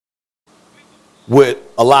with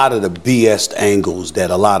a lot of the BS angles that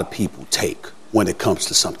a lot of people take when it comes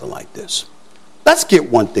to something like this. Let's get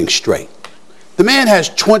one thing straight. The man has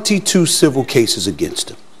 22 civil cases against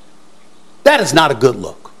him. That is not a good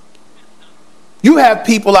look. You have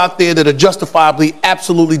people out there that are justifiably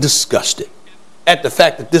absolutely disgusted at the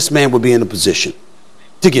fact that this man would be in a position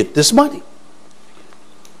to get this money.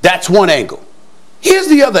 That's one angle. Here's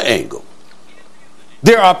the other angle.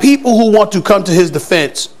 There are people who want to come to his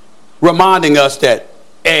defense reminding us that,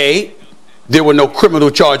 A, there were no criminal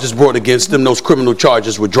charges brought against him, those criminal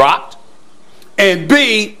charges were dropped, and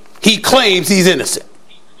B, he claims he's innocent.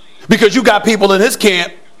 Because you got people in his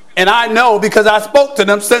camp, and I know because I spoke to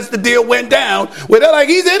them since the deal went down, where they're like,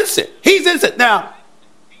 he's innocent. He's innocent. Now,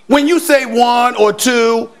 when you say one or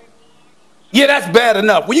two, yeah, that's bad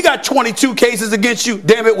enough. When you got 22 cases against you,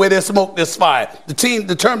 damn it, where there's smoke, there's fire. The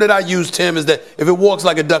term that I use, Tim, is that if it walks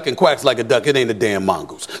like a duck and quacks like a duck, it ain't a damn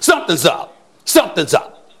mongoose. Something's up. Something's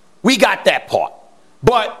up. We got that part.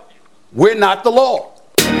 But we're not the law.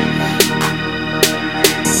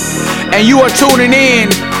 And you are tuning in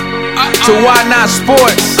to Why Not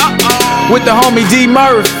Sports with the homie D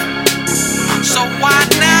Murph. So why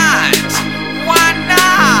not? Why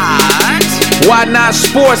not? Why Not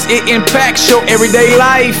Sports? It impacts your everyday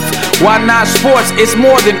life. Why Not Sports? It's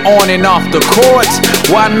more than on and off the courts.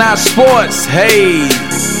 Why Not Sports? Hey.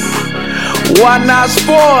 Why Not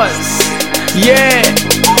Sports? Yeah.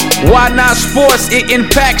 Why Not Sports? It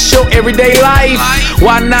impacts your everyday life.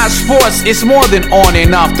 Why Not Sports? It's more than on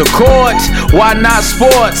and off the court. Why Not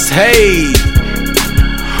Sports? Hey.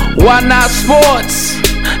 Why Not Sports?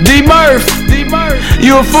 D Murph,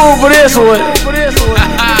 you a fool for this one.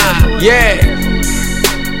 Yeah.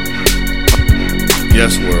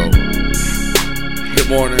 Yes, world. Good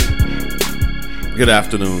morning. Good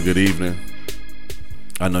afternoon. Good evening.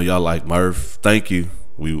 I know y'all like Murph. Thank you.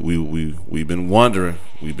 We've been wondering.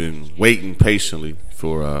 We've been waiting patiently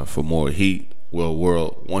for more heat. Well,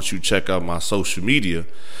 world, once you check out my social media,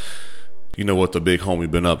 you know what the big homie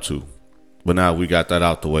been up to. But now we got that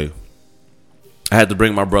out the way. I had to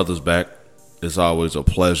bring my brothers back. It's always a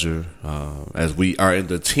pleasure. As we are in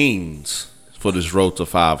the teens for this road to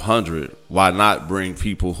 500, why not bring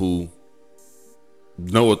people who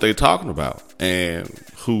know what they're talking about and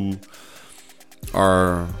who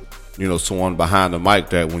are, someone behind the mic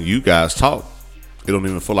that when you guys talk, it don't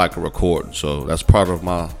even feel like a recording. So that's part of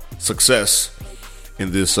my success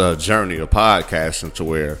in this journey of podcasting, to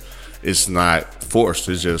where it's not forced.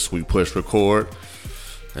 It's just we push record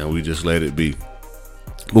and we just let it be.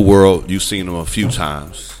 But world, you've seen them a few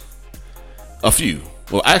times. A few.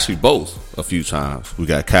 Well, actually both a few times. We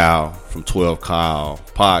got Kyle from 12 Kyle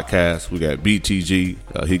Podcast. We got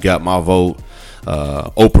BTG. He got my vote.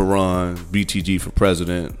 Oprah Run, BTG for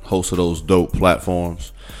President. Host of those dope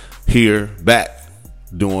platforms. Here, back,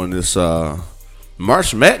 doing this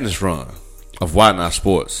March Madness run of Why Not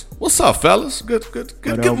Sports. What's up, fellas? Good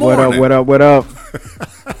morning. What up?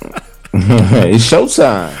 It's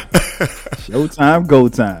showtime. Showtime, go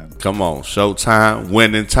time. Come on, showtime,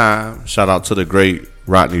 winning time. Shout out to the great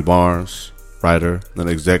Rodney Barnes, writer and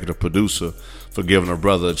executive producer, for giving a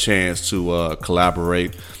brother a chance to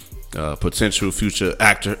collaborate. Potential future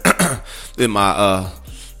actor in my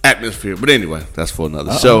atmosphere. But anyway, that's for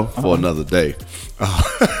another show, for another day.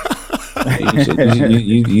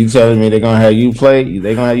 You telling me they're gonna have you play?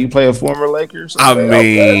 They gonna have you play a former Lakers? I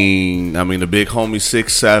mean, the big homie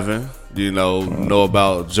 6'7". Know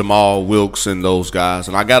about Jamal Wilkes and those guys,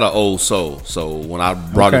 and I got an old soul. So when I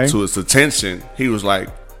brought it to his attention, he was like,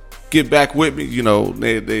 "Get back with me."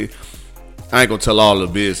 They I ain't gonna tell all the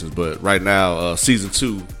business, but right now, season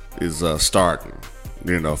 2 is starting.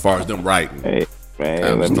 As far as them writing. Hey,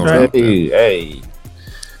 man, let me tell you. Hey.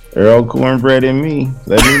 Earl Cornbread and me.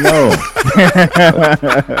 Let me know.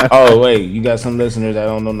 Oh, wait. You got some listeners that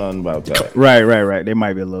don't know nothing about that. Right. They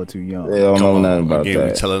might be a little too young. They don't know nothing about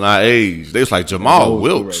that. We telling our age. They was like, Jamal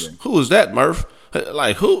Wilkes. Who is that, Murph?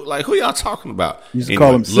 Like who y'all talking about? You used to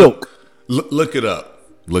call him Silk. Look it up.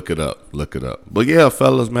 Look it up. But yeah,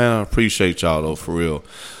 fellas, man, I appreciate y'all, though, for real.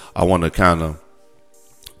 I want to kind of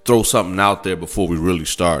throw something out there before we really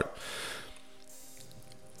start.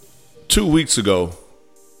 2 weeks ago,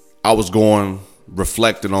 I was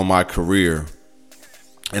reflecting on my career,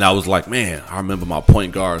 and I was like, man, I remember my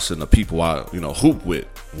point guards and the people I, hoop with,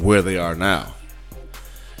 where they are now.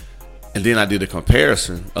 And then I did a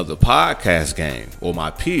comparison of the podcast game or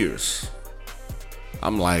my peers.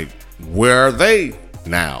 I'm like, where are they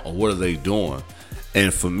now, or what are they doing?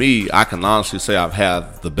 And for me, I can honestly say I've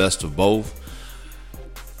had the best of both.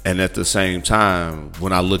 And at the same time,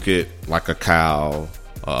 when I look at like a Kyle,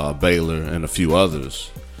 Baylor, and a few others,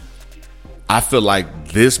 I feel like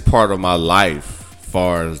this part of my life,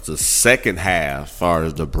 far as the second half, far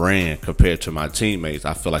as the brand compared to my teammates,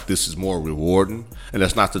 I feel like this is more rewarding. And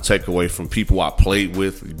that's not to take away from people I played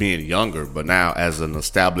with being younger, but now as an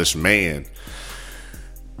established man,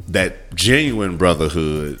 that genuine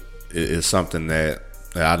brotherhood is something that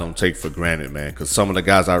I don't take for granted, man. Because some of the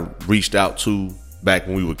guys I reached out to back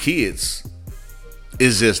when we were kids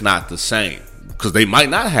is just not the same. Because they might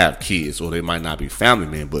not have kids or they might not be family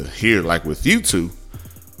men. But here, like with you two,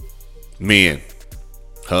 men,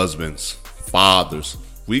 husbands, fathers,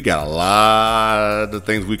 we got a lot of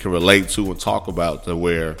things we can relate to and talk about to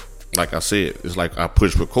where, like I said, it's like I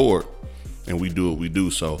push record and we do what we do.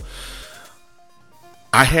 So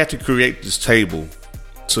I had to create this table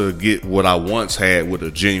to get what I once had with a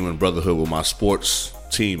genuine brotherhood with my sports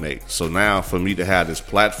teammates. So now for me to have this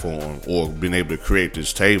platform or being able to create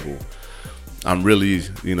this table, I'm really,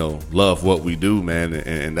 love what we do, man.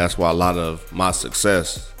 And that's why a lot of my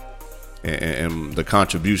success and the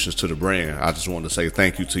contributions to the brand, I just want to say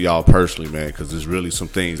thank you to y'all personally, man, because there's really some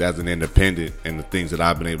things as an independent and the things that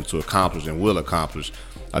I've been able to accomplish and will accomplish.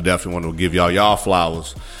 I definitely want to give y'all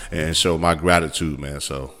flowers and show my gratitude, man.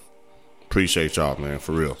 So appreciate y'all, man,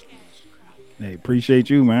 for real. Hey,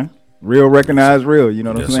 appreciate you, man. Real recognize real, you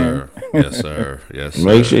know what I'm saying? Sir. Yes, sir. Yes,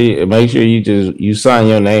 sir. Make sure you sign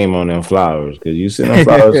your name on them flowers, because you send them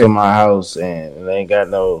flowers to my house and they ain't got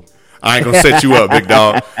no. I ain't gonna set you up, big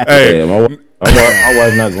dog. Hey, yeah, my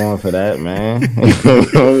wife not going for that, man. Where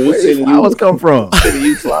flowers come from?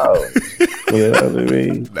 You flowers. You know what I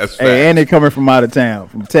mean? That's hey, and they coming from out of town,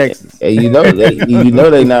 from Texas. Hey,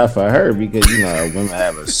 they not for her, because women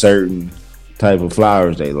have a certain type of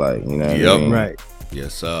flowers they like. You know what I mean? Right.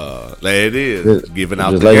 Yes, there it is. Giving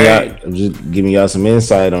out the game. I'm just giving y'all some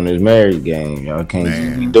insight on this marriage game. Y'all can't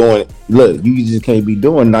just be doing. Look, you just can't be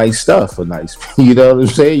doing nice stuff for nice. You know what I'm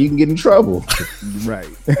saying? You can get in trouble. Right.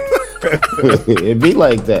 It be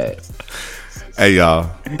like that. Hey, y'all.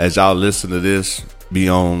 As y'all listen to this, be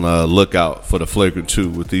on lookout for the Flagrant 2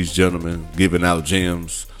 with these gentlemen giving out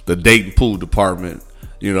gems. The dating pool department.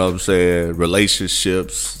 You know what I'm saying?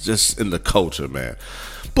 Relationships, just in the culture, man.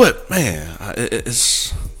 But man,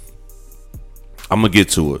 I'm gonna get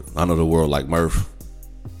to it. I know the world like Murph.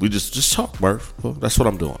 We just talk, Murph. Well, that's what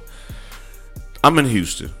I'm doing. I'm in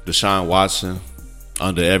Houston. Deshaun Watson,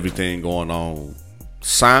 under everything going on,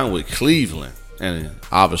 signed with Cleveland, and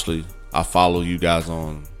obviously I follow you guys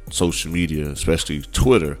on social media, especially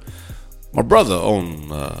Twitter. My brother on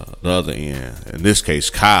the other end, in this case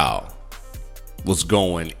Kyle, was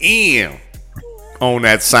going in on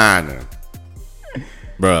that signing.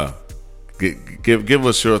 Bruh, give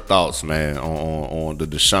us your thoughts, man, on the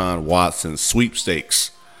Deshaun Watson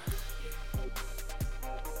sweepstakes.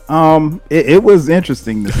 It was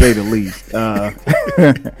interesting to say the least.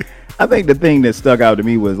 I think the thing that stuck out to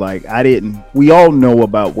me was we all know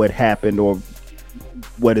about what happened or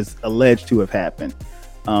what is alleged to have happened.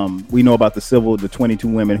 We know about the 22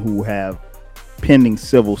 women who have pending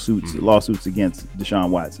civil lawsuits against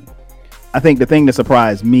Deshaun Watson. I think the thing that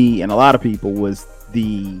surprised me and a lot of people was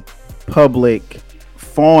the public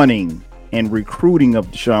fawning and recruiting of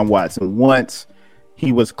Deshaun Watson once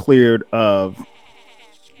he was cleared of.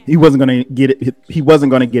 He wasn't going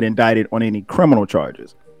to get indicted on any criminal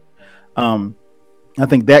charges. I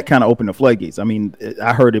think that kind of opened the floodgates. I mean,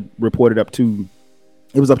 I heard it reported up to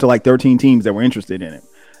like 13 teams that were interested in it.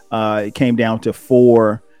 It came down to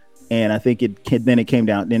 4, and I think then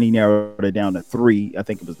he narrowed it down to 3. I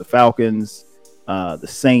think it was the Falcons, the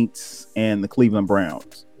Saints, and the Cleveland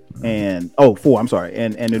Browns. And 4, I'm sorry,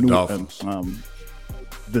 and the new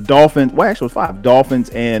the Dolphins. Well, actually, it was 5 Dolphins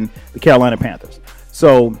and the Carolina Panthers.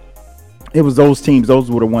 So it was those teams;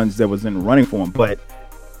 those were the ones that was in the running for him. But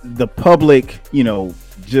the public, as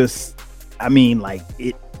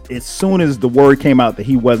soon as the word came out that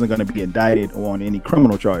he wasn't going to be indicted on any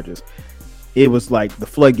criminal charges, it was like the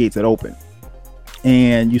floodgates had opened.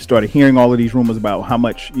 And you started hearing all of these rumors about how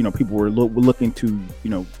much, people were looking to,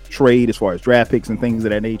 trade as far as draft picks and things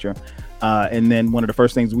of that nature. And then one of the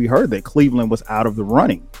first things we heard that Cleveland was out of the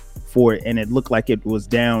running for it. And it looked like it was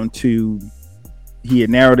he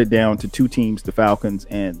had narrowed it down to 2 teams, the Falcons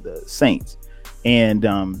and the Saints. And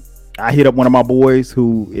I hit up one of my boys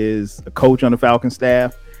who is a coach on the Falcons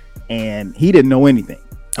staff, and he didn't know anything.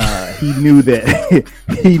 He knew that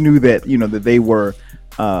that they were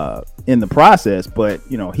in the process, but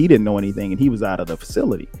he didn't know anything, and he was out of the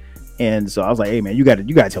facility. And so I was like, hey man, you got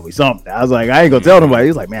to tell me something. I was like, I ain't gonna tell nobody.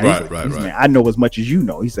 He's like, man, man, I know as much as you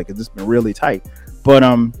know. He's like, 'cause it's been really tight. But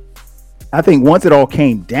I think once it all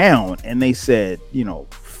came down and they said,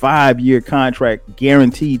 5-year contract,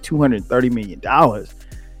 guaranteed $230 million,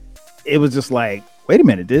 it was just like, wait a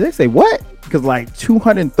minute, did they say what? Because like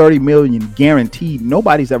 230 million guaranteed.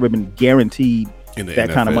 Nobody's ever been guaranteed that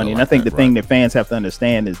NFL kind of money. And I think the thing that fans have to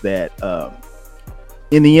understand is that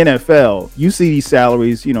in the NFL, you see these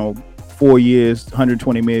salaries, 4 years,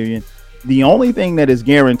 120 million. The only thing that is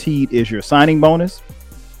guaranteed is your signing bonus,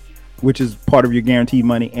 which is part of your guaranteed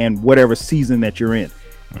money, and whatever season that you're in.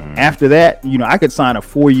 After that, I could sign a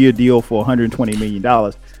 4-year deal for $120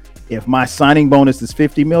 million. If my signing bonus is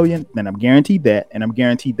 $50 million, then I'm guaranteed that, and I'm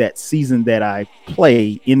guaranteed that season that I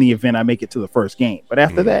play in the event I make it to the first game. But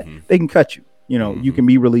after that, they can cut you. You can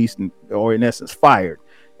be released or in essence fired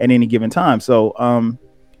at any given time. So,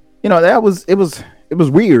 it was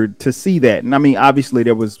weird to see that. And I mean, obviously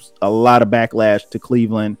there was a lot of backlash to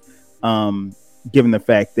Cleveland, given the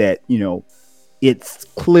fact that, it's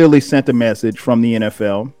clearly sent a message from the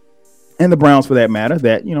NFL and the Browns for that matter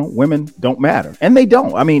that, women don't matter. And they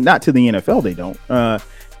don't. I mean, not to the NFL, they don't.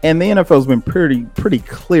 And the NFL has been pretty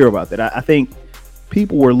clear about that. I think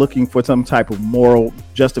people were looking for some type of moral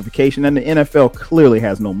justification, and the NFL clearly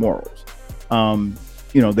has no morals.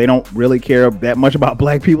 They don't really care that much about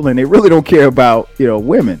black people, and they really don't care about,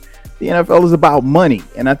 women. The NFL is about money.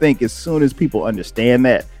 And I think as soon as people understand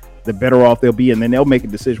that, the better off they'll be. And then they'll make a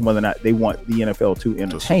decision whether or not they want the NFL to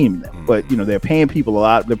entertain them. But, they're paying people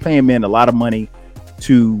they're paying men a lot of money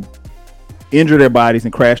to injure their bodies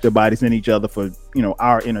and crash their bodies in each other for,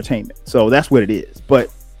 our entertainment. So that's what it is.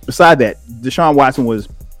 But beside that, Deshaun Watson was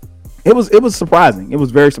surprising. It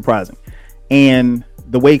was very surprising. And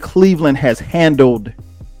the way Cleveland has handled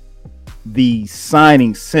the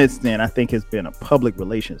signing since then, I think has been a public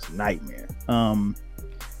relations nightmare.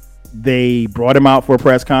 They brought him out for a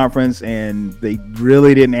press conference, and they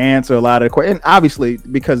really didn't answer a lot of questions. And obviously,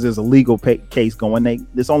 because there's a legal case going,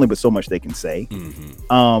 there's only but so much they can say.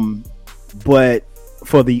 But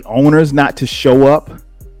for the owners not to show up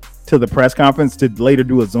to the press conference to later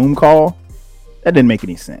do a Zoom call, that didn't make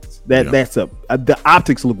any sense. That's the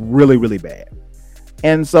optics look really, really bad.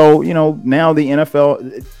 And so, now the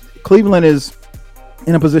NFL, Cleveland is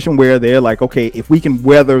in a position where they're like, okay, if we can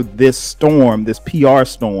weather this storm, this PR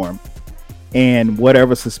storm, and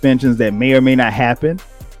whatever suspensions that may or may not happen,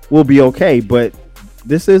 we'll be okay. But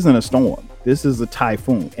this isn't a storm. This is a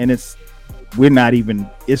typhoon. And it's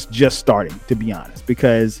just starting, to be honest,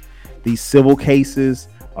 because these civil cases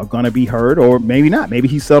are going to be heard, or maybe not. Maybe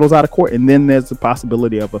he settles out of court, and then there's the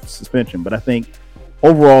possibility of a suspension. But I think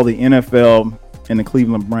overall, the NFL and the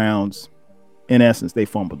Cleveland Browns, in essence, they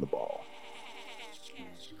fumbled the ball.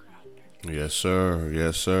 Yes, sir.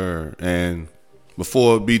 Yes, sir. And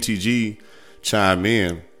before BTG chime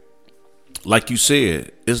in, like you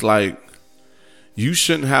said, it's like you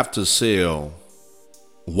shouldn't have to sell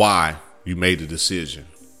why you made the decision.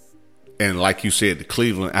 And like you said, the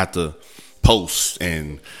Cleveland at the post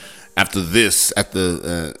and after this, at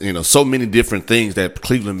the so many different things that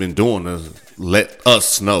Cleveland been doing to let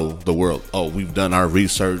us know, the world, we've done our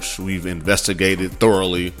research, we've investigated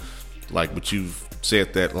thoroughly, like what you've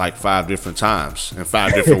said that like 5 different times in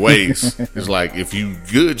 5 different ways. It's like, if you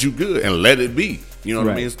good, you good, and let it be. You know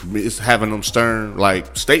what I mean? It's having them stern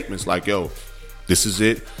like statements like, yo, this is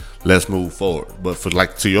it, let's move forward. But for,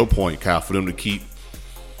 like, to your point, Kyle, for them to keep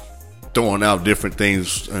throwing out different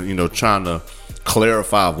things, trying to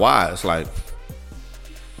clarify why, it's like,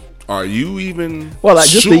 are you even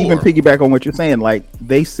just to even piggyback on what you're saying, like,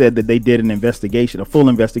 they said that they did an investigation, a full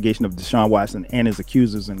investigation of Deshaun Watson and his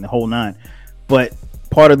accusers and the whole nine. But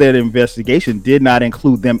part of that investigation did not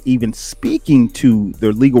include them even speaking to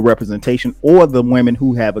their legal representation or the women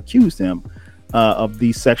who have accused him of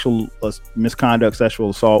the sexual misconduct,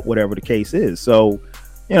 sexual assault, whatever the case is. So,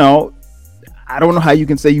 I don't know how you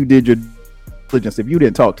can say you did your diligence if you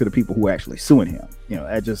didn't talk to the people who are actually suing him.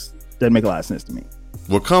 That just doesn't make a lot of sense to me.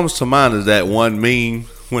 What comes to mind is that one meme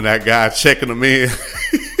when that guy checking them in.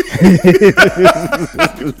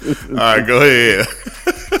 All right, go ahead.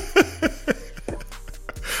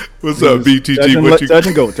 What's up, BTG? Touch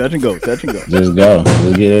and go. Just go.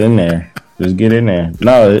 Just get it in there.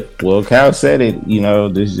 No, Cal said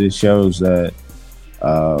it. This just shows that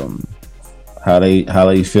how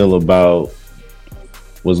they feel about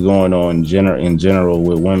what's going on in general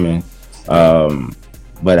with women.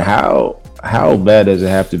 But how bad does it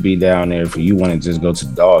have to be down there for you want to just go to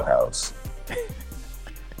the doghouse?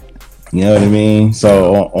 You know what I mean?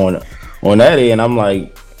 So on that end, I'm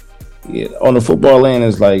like, on the football end,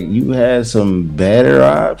 it's like you had some better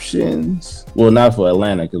options. Well, not for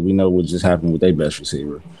Atlanta, because we know what just happened with their best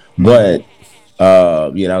receiver. But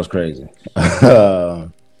that was crazy. But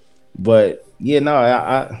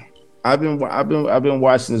I've been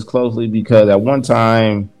watching this closely because at one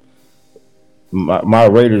time my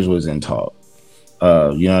Raiders was in talk. You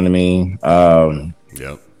know what I mean?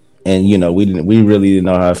 Yep. And we really didn't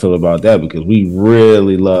know how I feel about that because we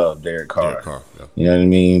really love Derek Carr. Yeah. You know what I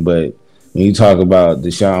mean? But when you talk about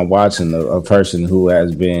Deshaun Watson, a person who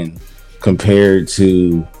has been compared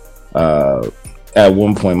to at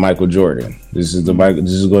one point Michael Jordan. This is going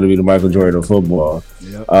to be the Michael Jordan of football.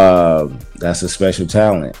 Yep. That's a special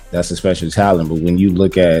talent. But when you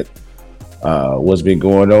look at what's been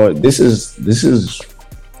going on, this is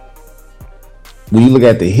when you look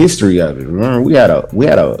at the history of it. Remember, we had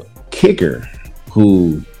a kicker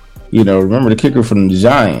who, remember the kicker from the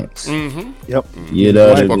Giants. Mm-hmm. Yep. You know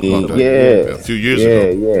what I mean? Yeah. A few years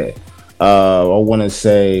ago. Yeah. I want to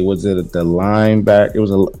say, was it the linebacker?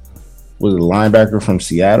 Was it a linebacker from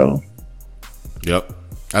Seattle? Yep.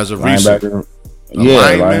 As a linebacker.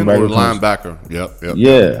 Linebacker. Yep.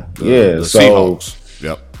 Yeah. The so, Seahawks.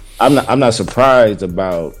 Yep. I'm not surprised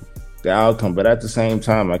about the outcome, but at the same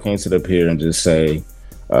time, I can't sit up here and just say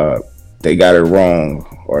they got it wrong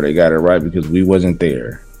or they got it right because we wasn't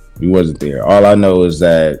there. All I know is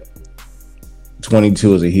that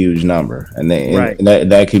 22 is a huge number, and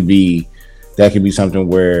that could be something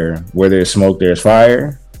where there's smoke, there's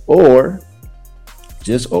fire, or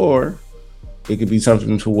it could be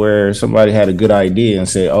something to where somebody had a good idea and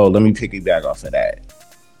said, "Oh, let me piggyback off of that."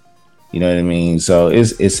 You know what I mean? So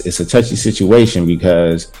it's a touchy situation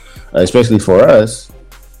because, especially for us,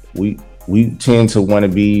 we tend to want to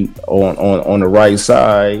be on the right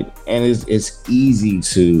side, and it's easy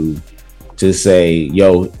to say,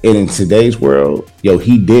 "Yo," in today's world, "Yo,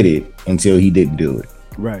 he did it," until he didn't do it.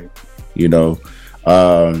 Right.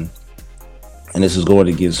 And this is going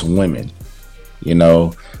against women,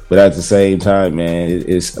 but at the same time, man,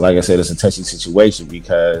 it's like I said, it's a touchy situation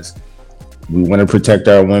because we want to protect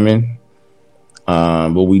our women.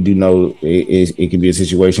 But we do know it can be a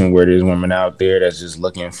situation where there's women out there that's just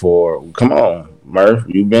looking for, come on, Murph,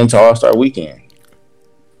 you've been to All-Star Weekend.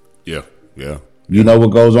 Yeah. You know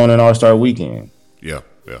what goes on in All-Star Weekend. Yeah.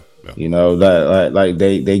 That like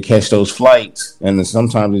they catch those flights, and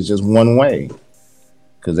sometimes it's just one way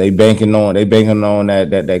because they banking on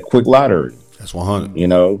that quick lottery. That's 100.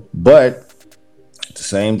 But at the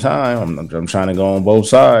same time, I'm trying to go on both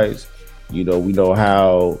sides. We know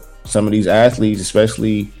how some of these athletes,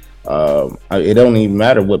 especially, it don't even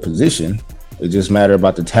matter what position. It just matter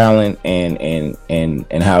about the talent and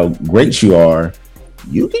how great you are.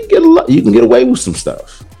 You can get away with some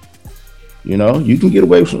stuff. You can get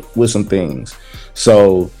away with some things.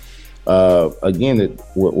 So again,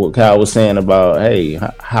 what Kyle was saying about, hey,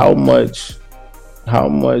 how much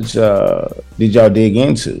did y'all dig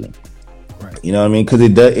into? Right. You know what I mean? Because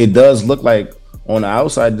it does look like on the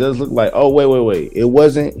outside, it does look like, oh, wait, it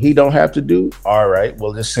wasn't. He don't have to do. All right,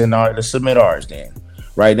 well, let's submit ours then.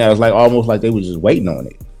 Right now, it's like almost like they were just waiting on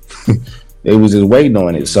it. They was just waiting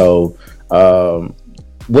on it. So,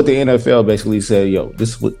 what the NFL basically said, yo,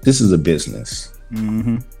 this is a business.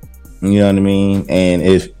 Mm-hmm. You know what I mean? And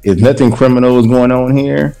if nothing criminal is going on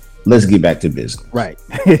here, let's get back to business. Right.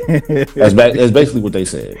 That's basically what they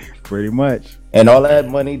said. Pretty much. And all that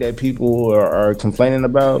money that people are complaining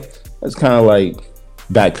about, that's kind of like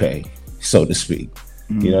back pay, so to speak.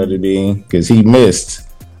 Mm-hmm. You know what I mean? Because he missed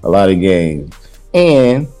a lot of games.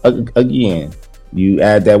 And again, you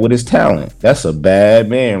add that with his talent. That's a bad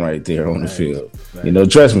man right there on the field. Right.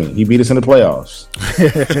 Trust me, he beat us in the playoffs.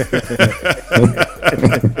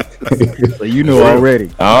 So already.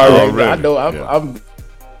 Already. I know. I'm.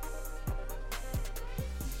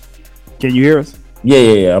 Can you hear us?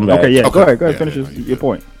 Yeah. I'm back. Okay, yeah. Okay. Go ahead. Finish your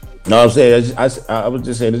point. No, I'm saying I was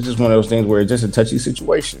just saying it's just one of those things where it's just a touchy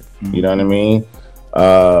situation. Mm-hmm. You know what I mean?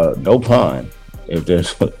 No pun, if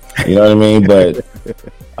there's, you know what I mean. But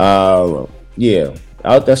yeah,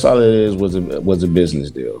 that's all it is. Was a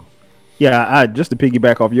business deal. Yeah, just to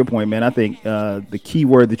piggyback off your point, man. I think the key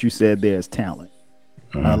word that you said there is talent.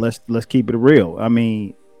 Mm-hmm. Let's keep it real. I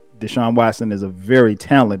mean, Deshaun Watson is a very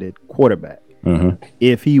talented quarterback. Mm-hmm.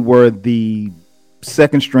 If he were the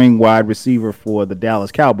second string wide receiver for the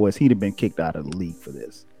Dallas Cowboys, he'd have been kicked out of the league for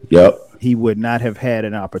this. Yep. He would not have had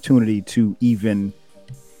an opportunity to even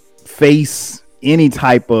face any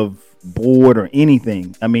type of board or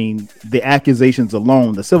anything. I mean, the accusations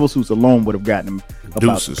alone, the civil suits alone would have gotten him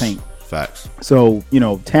about the paint. Facts. So,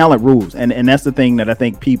 talent rules. And that's the thing that I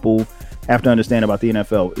think people have to understand about the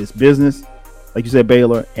NFL. It's business, like you said,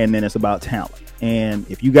 Baylor, and then it's about talent. And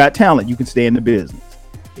if you got talent, you can stay in the business.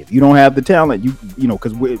 If you don't have the talent,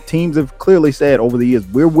 because teams have clearly said over the years,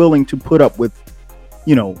 we're willing to put up with,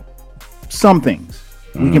 some things.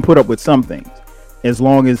 Mm-hmm. We can put up with some things as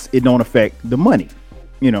long as it don't affect the money.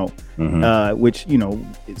 which,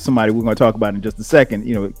 somebody we're going to talk about in just a second,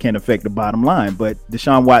 it can affect the bottom line. But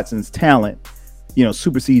Deshaun Watson's talent,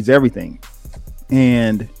 supersedes everything.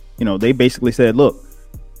 And, they basically said, look,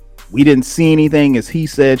 we didn't see anything as he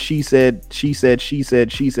said, she said, she said, she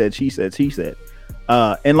said, she said, she said, she said.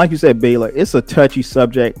 And like you said, Baylor, it's a touchy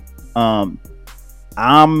subject.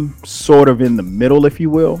 I'm sort of in the middle, if you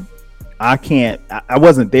will. I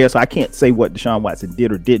wasn't there, so I can't say what Deshaun Watson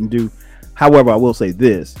did or didn't do. However, I will say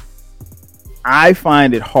this. I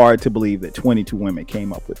find it hard to believe that 22 women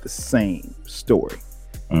came up with the same story.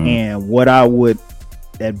 Mm-hmm. And what I would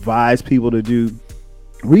advise people to do,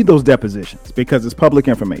 read those depositions because it's public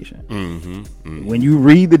information. Mm-hmm. Mm-hmm. When you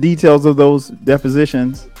read the details of those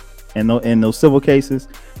depositions and those civil cases,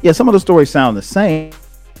 some of the stories sound the same.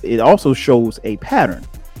 It also shows a pattern.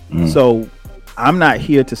 Mm. So I'm not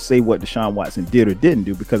here to say what Deshaun Watson did or didn't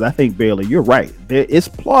do, because I think, Baylor, you're right. It's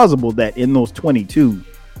plausible that in those 22,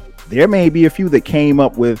 there may be a few that came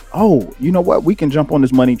up with, oh, you know what? We can jump on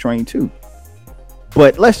this money train too.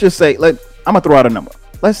 But let's just say, I'm going to throw out a number.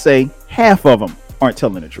 Let's say half of them aren't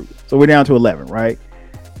telling the truth. So we're down to 11, right?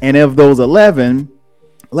 And of those 11,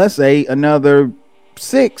 let's say another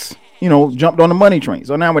 6, jumped on the money train.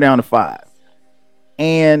 So now we're down to 5.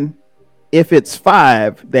 And if it's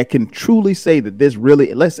 5 that can truly say that this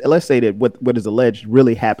really, let's say that what is alleged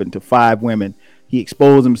really happened to 5 women, he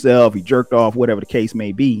exposed himself, he jerked off, whatever the case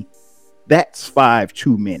may be, that's 5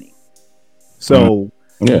 too many. So,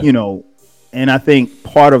 and I think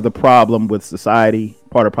part of the problem with society,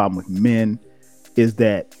 part of the problem with men, is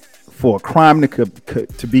that for a crime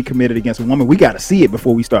to be committed against a woman, we got to see it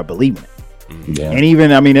before we start believing it. Yeah. And even,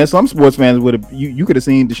 there's some sports fans you could have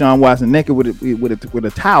seen Deshaun Watson naked with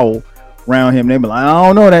a towel around him. They'd be like, I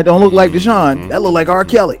don't know, that don't look like Deshaun. That look like R.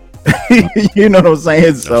 Kelly. You know what I'm saying?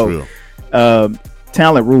 That's so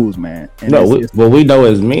talent rules, man. And we know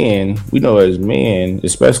as men,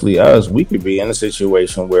 especially us, we could be in a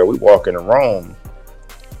situation where we walk in a room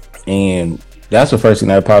and that's the first thing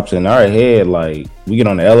that pops in our head. Like, we get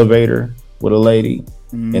on the elevator with a lady,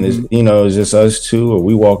 and it's it's just us two, or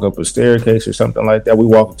we walk up a staircase or something like that. We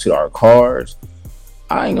walk up to our cars.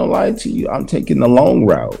 I ain't gonna lie to you, I'm taking the long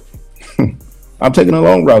route. I'm taking a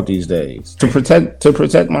long route these days to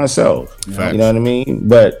protect myself. Facts. You know what I mean?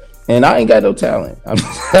 And I ain't got no talent.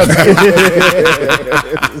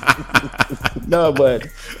 No, but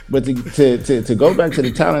to go back to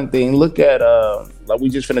the talent thing, look at like we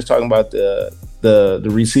just finished talking about the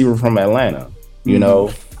receiver from Atlanta.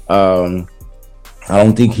 I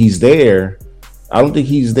don't think he's there.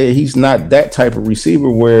 He's not that type of receiver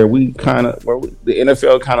where the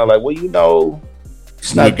NFL kind of like, well,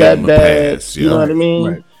 it's not that bad. Pass, you know what I mean?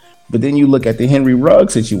 Right. But then you look at the Henry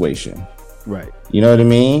Ruggs situation. Right. You know what I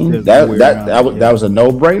mean? That was a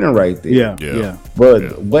no-brainer right there. Yeah.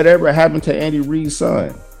 But whatever happened to Andy Reid's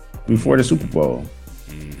son before the Super Bowl?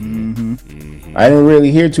 Mm-hmm. I didn't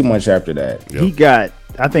really hear too much after that. Yep.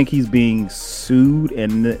 I think he's being sued,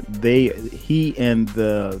 and he and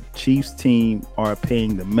the Chiefs team are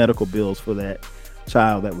paying the medical bills for that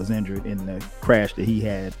child that was injured in the crash that he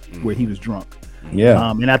had where he was drunk. Yeah.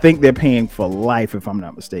 And I think they're paying for life, if I'm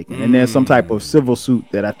not mistaken. And there's some type of civil suit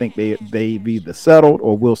that I think they've either settled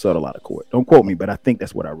or will settle out of court. Don't quote me, but I think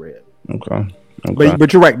that's what I read. Okay.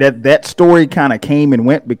 But you're right. That story kind of came and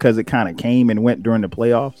went because it kind of came and went during the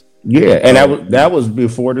playoffs. Yeah, and that was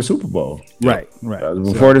before the Super Bowl. Right.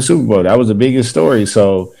 Before the Super Bowl. That was the biggest story.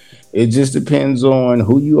 So it just depends on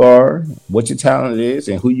who you are, what your talent is,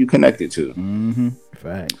 and who you connected to. Mm-hmm.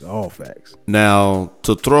 Facts. All facts. Now,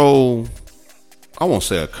 to throw, I won't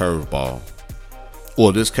say a curveball, or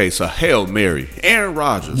in this case, a Hail Mary, Aaron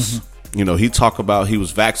Rodgers. Mm-hmm. He talked about he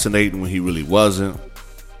was vaccinating when he really wasn't.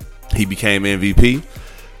 He became MVP,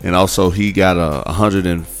 and also he got a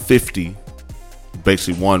 $150,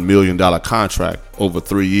 basically $1 million contract over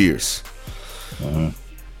 3 years. Mm-hmm.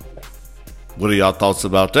 What are y'all thoughts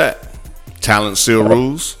about that? Talent still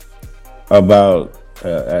rules? About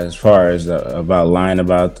as far as about lying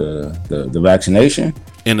about the vaccination?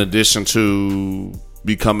 In addition to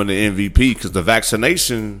becoming the MVP, because the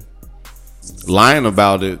vaccination, lying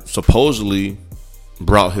about it supposedly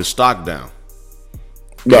brought his stock down.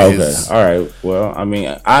 Okay. All right. Well,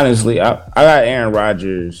 honestly, I got Aaron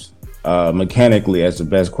Rodgers mechanically as the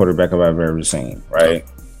best quarterback I've ever seen, right?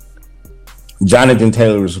 Jonathan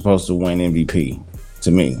Taylor was supposed to win MVP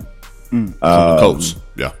to me. The Colts.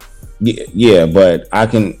 Yeah, but I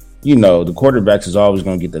can, the quarterbacks is always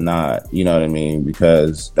going to get the nod, you know what I mean?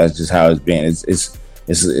 Because that's just how it's been. It's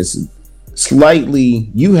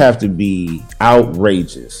slightly, you have to be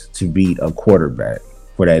outrageous to beat a quarterback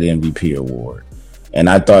for that MVP award. And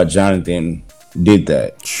I thought Jonathan did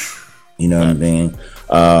that. You know what I mean?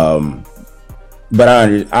 But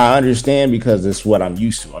I understand because it's what I'm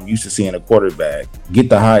used to. I'm used to seeing a quarterback get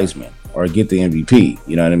the Heisman or get the MVP.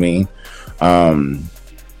 You know what I mean?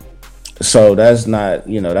 So that's not,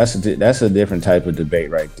 that's a different type of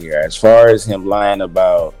debate right there. As far as him lying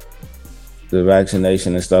about the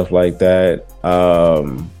vaccination and stuff like that,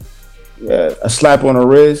 a slap on the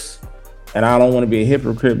wrist. And I don't want to be a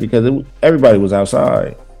hypocrite because everybody was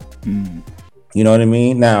outside. You know what I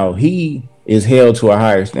mean? Now he is held to a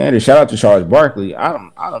higher standard. Shout out to Charles Barkley.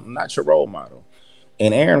 I'm not your role model.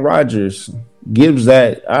 And Aaron Rodgers gives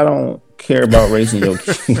that. I don't care about racing your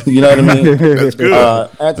kid. You know what I mean? That's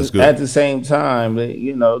good. At the same time,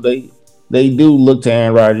 they do look to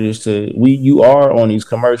Aaron Rodgers you are on these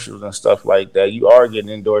commercials and stuff like that. You are getting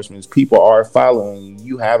endorsements. People are following you.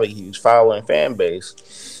 You have a huge following fan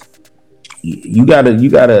base. You gotta,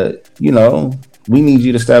 we need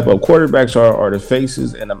you to step up. Quarterbacks are the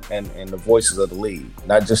faces and the voices of the league,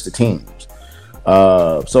 not just the teams.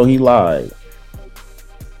 So he lied.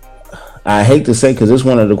 I hate to say because it's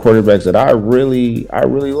one of the quarterbacks that I really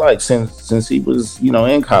like since he was,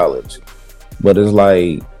 in college. But it's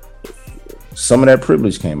like some of that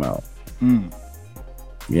privilege came out. Some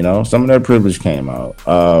of that privilege came out.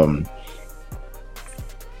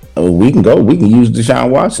 We can use Deshaun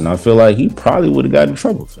Watson. I feel like he probably would have gotten in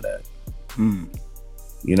trouble for that.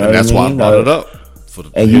 That's why I brought it up.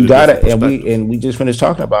 We just finished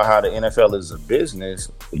talking about how the NFL is a business.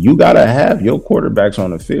 You gotta have your quarterbacks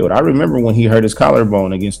on the field. I remember when he hurt his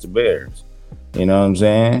collarbone against the Bears. You know what I'm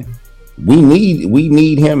saying? We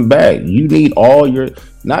need him back. You need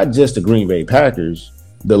not just the Green Bay Packers.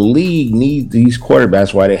 The league needs these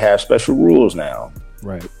quarterbacks. Why they have special rules now,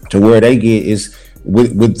 right? To where they get is.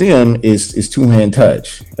 With them is two-hand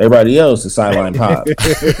touch. Everybody else is sideline pop or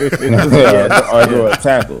throw a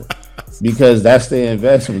tackle because that's the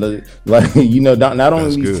investment. Like not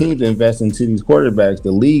only these teams invest into these quarterbacks,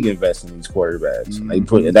 the league invests in these quarterbacks.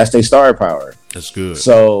 And that's their star power. That's good.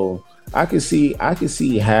 So I can see how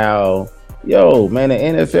the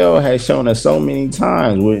NFL has shown us so many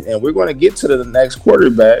times, and we're going to get to the next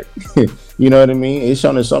quarterback. You know what I mean? It's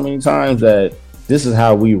shown us so many times that this is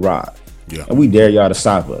how we rock. Yeah. And we dare y'all to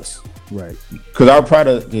stop us. Right. Because our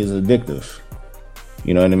product is addictive.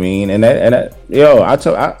 You know what I mean?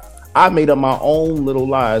 I made up my own little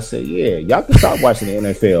lie. I said, yeah, y'all can stop watching the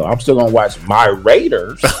NFL. I'm still gonna watch my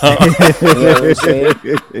Raiders. You know what I'm saying?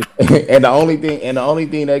 And the only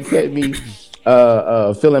thing that kept me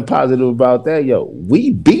feeling positive about that,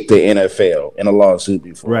 we beat the NFL in a lawsuit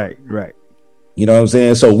before. Right. You know what I'm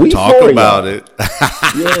saying? So we talk about it.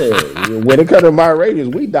 Yeah. When it comes to my Raiders,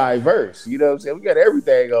 we diverse. You know what I'm saying? We got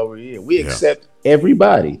everything over here. We accept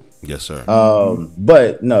everybody. Yes, sir.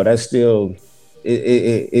 But no, that's still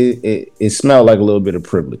it smelled like a little bit of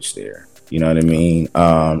privilege there. You know what I mean?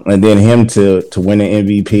 And then him to win an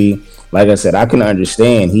MVP, like I said, I can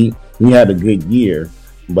understand he had a good year,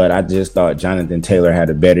 but I just thought Jonathan Taylor had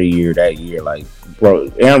a better year that year. Like, bro,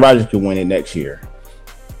 Aaron Rodgers could win it next year.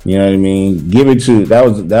 You know what I mean? Give it to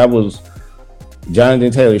that was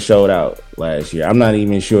Jonathan Taylor showed out last year. I'm not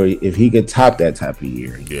even sure if he could top that type of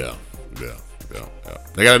year. Yeah.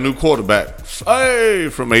 They got a new quarterback. Hey,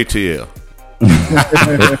 from ATL.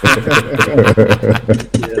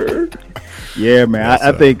 Yeah, man.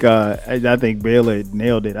 I think Baylor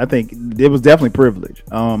nailed it. I think it was definitely privilege.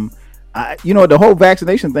 The whole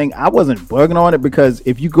vaccination thing, I wasn't bugging on it because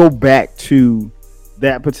if you go back to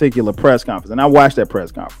that particular press conference, and I watched that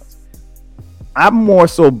press conference, I more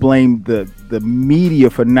so blamed the media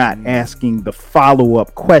for not asking the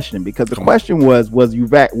follow-up question, because the question was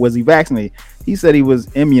he vaccinated? He said he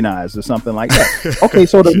was immunized or something like that. Okay,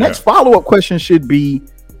 so the next follow-up question should be,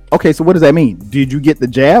 okay, so what does that mean? Did you get the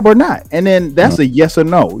jab or not? And then that's a yes or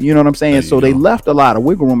no. You know what I'm saying? So they left a lot of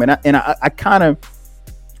wiggle room, and I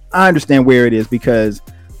understand where it is, because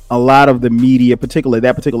a lot of the media, particularly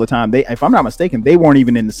that particular time, if I'm not mistaken, they weren't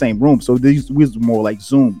even in the same room. So these was more like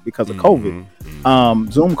Zoom because of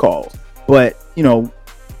COVID, Zoom calls. But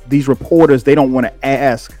these reporters, they don't want to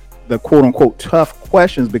ask the quote unquote tough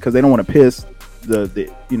questions because they don't want to piss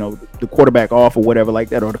the quarterback off or whatever like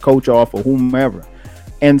that, or the coach off or whomever.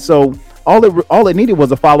 And so all it needed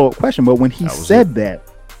was a follow up question. But when he said that,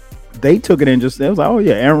 they took it and it was like, oh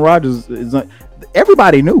yeah, Aaron Rodgers is.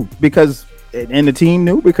 Everybody knew because. And the team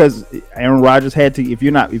knew because Aaron Rodgers had to. If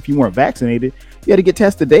you weren't vaccinated, you had to get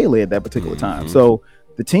tested daily at that particular time. So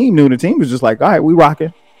the team knew. The team was just like, all right, we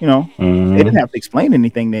rocking. They didn't have to explain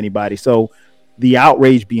anything to anybody. So the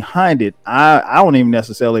outrage behind it, I don't even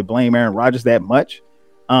necessarily blame Aaron Rodgers that much.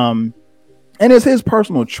 And it's his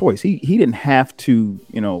personal choice. He didn't have to,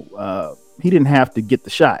 he didn't have to get the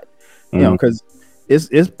shot, you know, because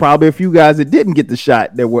it's probably a few guys that didn't get the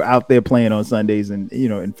shot that were out there playing on Sundays and, you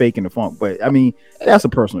know, and faking the funk. But I mean, that's a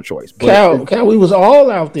personal choice. But, Cal, we was all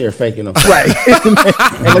out there faking them. right. And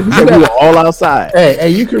like you said, we were all outside. Hey,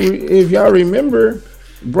 you can if y'all remember,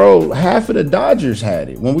 bro, half of the Dodgers had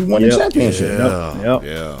it when we won the championship.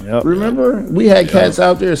 Yep. Remember, we had cats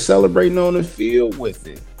out there celebrating on the field with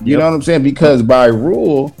it. You know what I'm saying? Because by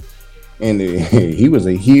rule, and he was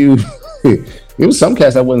a huge. It was some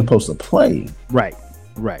cats that wasn't supposed to play. Right.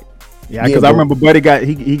 Yeah, because I remember Buddy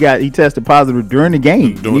he tested positive during the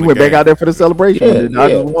game. He went back out there for the celebration. And the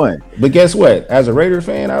Dodgers won. But guess what? As a Raider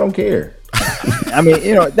fan, I don't care. I mean,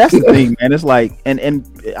 you know, that's the thing, man. It's like, and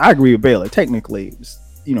I agree with Baylor. Technically,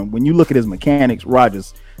 you know, when you look at his mechanics,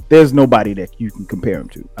 Rodgers, there's nobody that you can compare him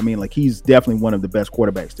to. I mean, like, he's definitely one of the best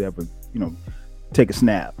quarterbacks to ever, you know, take a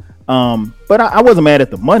snap. But I wasn't mad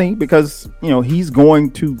at the money because, you know, he's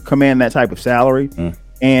going to command that type of salary.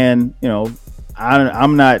 And, you know,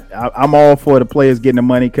 I'm all for the players getting the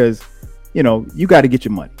money because, you know, you got to get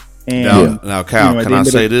your money. And now, Cal, can I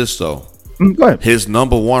say this though? Go ahead. His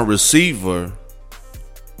number one receiver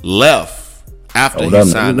left after he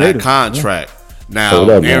signed that contract. Now,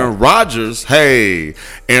 Aaron Rodgers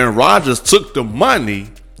took the money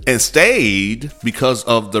and stayed because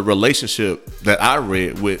of the relationship that I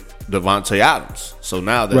read with Davante Adams. So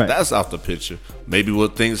now that that's out the picture, maybe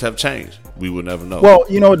things have changed. We would never know. Well,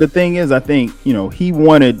 you know, the thing is, I think, you know, he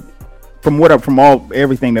wanted, from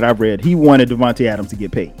everything that I've read, he wanted Davante Adams to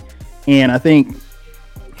get paid. And I think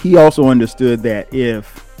he also understood that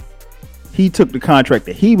if he took the contract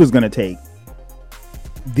that he was going to take,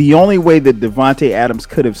 the only way that Davante Adams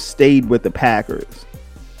could have stayed with the Packers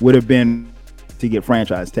would have been to get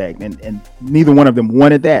franchise tagged. And neither one of them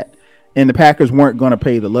wanted that. And the Packers weren't going to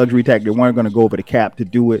pay the luxury tag. They weren't going to go over the cap to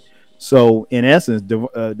do it. So in essence,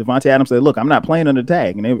 Davante Adams said, "Look, I'm not playing under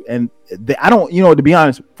tag." I don't, you know, to be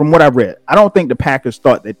honest, from what I've read, I don't think the Packers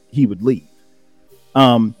thought that he would leave.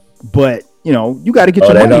 But you know, you got to get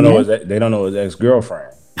your money. They don't know his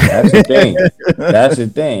ex-girlfriend. That's the thing. That's the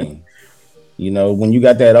thing. You know, when you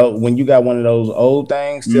got one of those old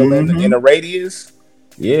things still in the radius.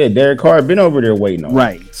 Yeah, Derek Carr been over there waiting on.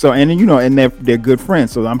 Right. So, and you know, and they're good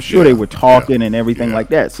friends. So I'm sure they were talking and everything like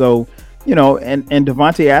that. So, you know, and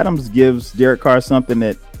Davante Adams gives Derek Carr something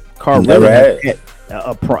that Carr never had.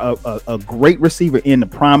 A great receiver in the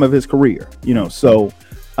prime of his career. You know, so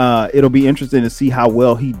it'll be interesting to see how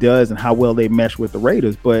well he does and how well they mesh with the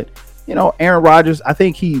Raiders. But you know, Aaron Rodgers, I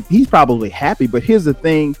think he's probably happy. But here's the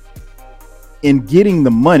thing: in getting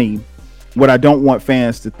the money, what I don't want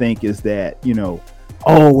fans to think is that, you know,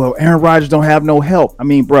 oh well, Aaron Rodgers don't have no help. I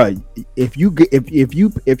mean, bro, if you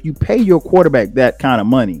pay your quarterback that kind of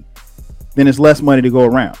money, then it's less money to go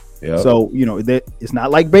around. Yep. So you know that it's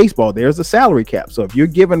not like baseball. There's a salary cap. So if you're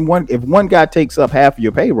given if one guy takes up half of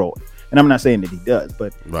your payroll, and I'm not saying that he does,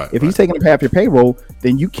 but if he's taking up half your payroll,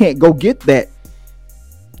 then you can't go get that,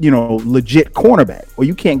 you know, legit cornerback, or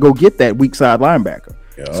you can't go get that weak side linebacker.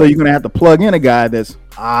 Yep. So you're gonna have to plug in a guy that's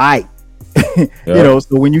all right. You know,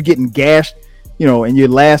 so when you're getting gashed, you know, and you're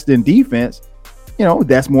last in defense, you know,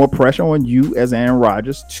 that's more pressure on you as Aaron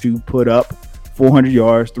Rodgers to put up 400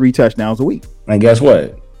 yards, 3 touchdowns a week. And guess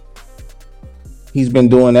what? He's been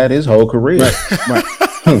doing that his whole career. Right.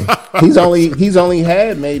 He's only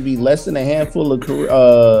had maybe less than a handful of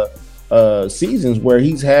career, seasons where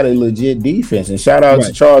he's had a legit defense. And shout out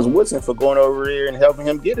to Charles Woodson for going over here and helping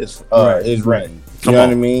him get his ring. You know what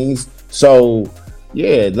I mean? So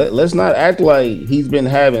yeah, let's not act like he's been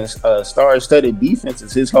having star-studded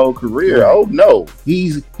defenses his whole career. Oh no,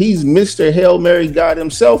 he's Mr. Hail Mary God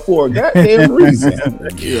himself for a goddamn reason.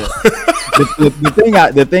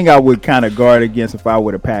 The thing I would kind of guard against if I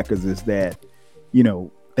were the Packers is that, you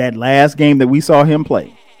know, that last game that we saw him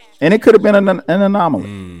play, and it could have been an anomaly.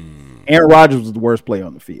 Aaron Rodgers was the worst player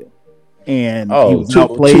on the field, and he was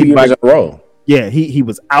outplayed 2 years in a row. Yeah, he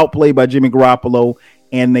was outplayed by Jimmy Garoppolo.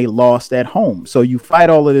 And they lost at home. So you fight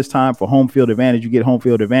all of this time for home field advantage. You get home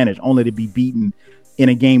field advantage only to be beaten in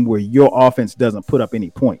a game where your offense doesn't put up any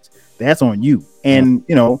points. That's on you. And,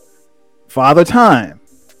 you know, Father Time,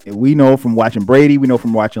 we know from watching Brady, we know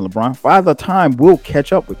from watching LeBron, Father Time will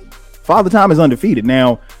catch up with you. Father Time is undefeated.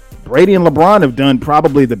 Now, Brady and LeBron have done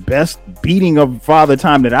probably the best beating of Father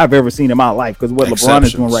Time that I've ever seen in my life, because what LeBron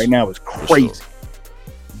is doing right now is crazy. Sure.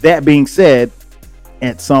 That being said,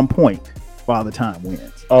 at some point, Father Time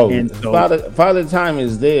wins. Oh, and so, Father Time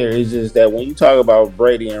is there. It's just that when you talk about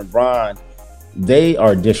Brady and Bron, they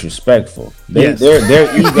are disrespectful. Yes.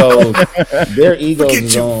 Their egos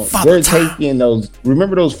is on. They're taking those.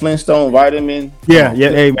 Remember those Flintstone vitamin? Yeah.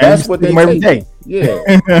 Hey, man, that's what they every take. day. Yeah,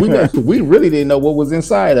 we really didn't know what was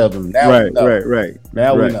inside of them. Now we know. Right.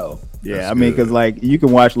 Now we know. Yeah, That's I mean, good. because like you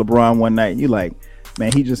can watch LeBron one night, and you like,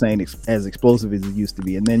 man, he just ain't as explosive as he used to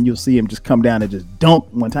be, and then you'll see him just come down and just dunk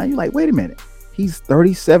one time. You're like, wait a minute, he's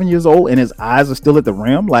 37 years old and his eyes are still at the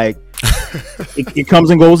rim. Like, it comes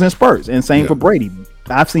and goes in spurts. And same for Brady.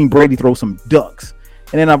 I've seen Brady throw some ducks,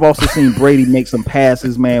 and then I've also seen Brady make some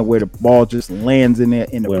passes, man, where the ball just lands in there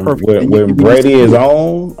in the perfect. When Brady is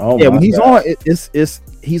on, when he's on,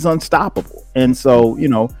 he's unstoppable. And so, you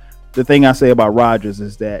know, the thing I say about Rodgers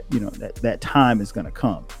is that, you know, that time is going to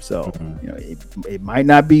come. So, you know, it might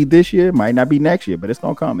not be this year, might not be next year, but it's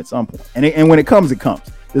going to come at some point. And when it comes, it comes.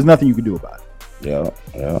 There's nothing you can do about it.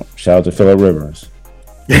 Yeah. Shout out to Phillip Rivers.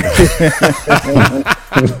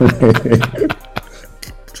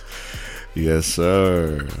 Yes,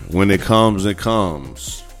 sir. When it comes, it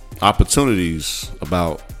comes. Opportunities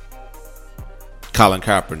about Colin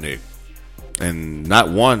Kaepernick. And not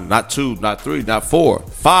one, not two, not three, not four,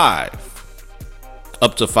 5.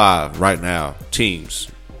 Up to 5 right now.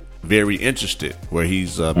 Teams very interested where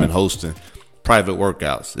he's been hosting private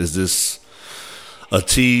workouts. Is this a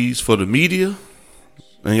tease for the media,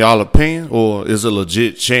 in y'all opinion, or is it a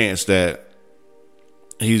legit chance that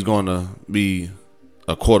he's going to be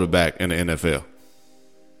a quarterback in the NFL?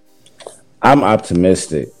 I'm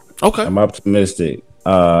optimistic. Okay. I'm optimistic.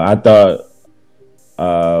 I thought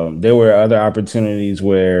there were other opportunities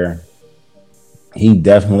where teams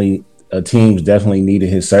definitely needed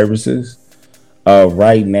his services.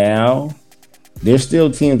 Right now, there's still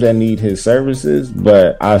teams that need his services,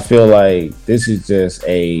 but I feel like this is just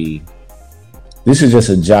a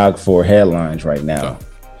jog for headlines right now.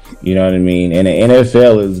 You know what I mean? And the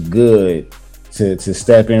NFL is good to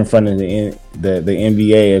step in front of the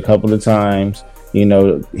NBA a couple of times. You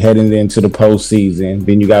know, heading into the postseason.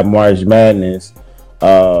 Then you got March Madness.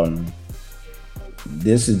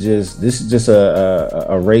 This is just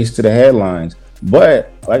a race to the headlines.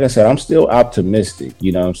 But like I said, I'm still optimistic.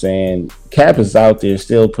 You know what I'm saying? Cap is out there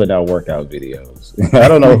still putting out workout videos. I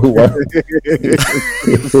don't know who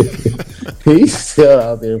he's still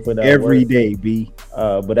out there putting out every day, B.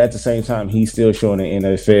 But at the same time, he's still showing the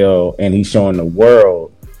NFL and he's showing the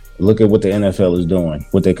world, look at what the NFL is doing,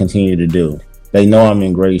 what they continue to do. They know I'm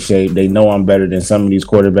in great shape. They know I'm better than some of these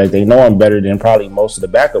quarterbacks. They know I'm better than probably most of the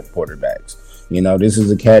backup quarterbacks. You know, this is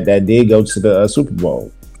a cat that did go to the Super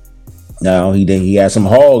Bowl. Now he had some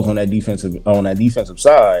hogs on that defensive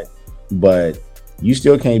side, but you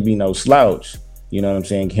still can't be no slouch. You know what I'm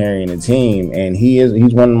saying? Carrying a team, and he's one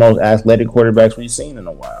of the most athletic quarterbacks we've seen in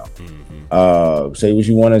a while. Say what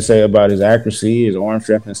you want to say about his accuracy, his arm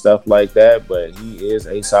strength, and stuff like that, but he is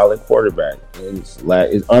a solid quarterback.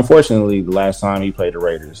 Unfortunately, the last time he played the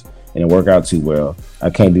Raiders, and it worked out too well.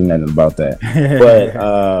 I can't do nothing about that. But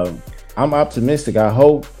I'm optimistic. I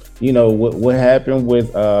hope, you know, what happened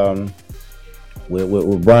with Brian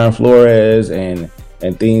Flores and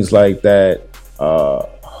things like that.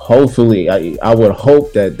 Hopefully, I would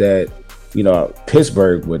hope that you know,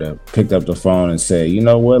 Pittsburgh would have picked up the phone and said, you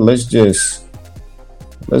know what, let's do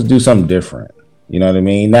something different. You know what I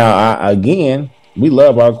mean? Now, we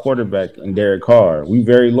love our quarterback in Derek Carr. We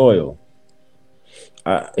very loyal.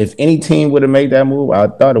 If any team would have made that move, I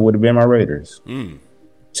thought it would have been my Raiders.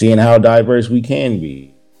 Seeing how diverse we can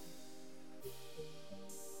be.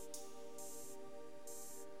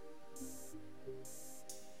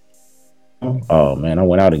 Oh man, I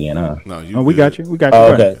went out again, huh? No, we got you. We got you.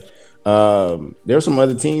 Okay. There's some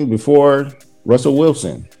other teams before Russell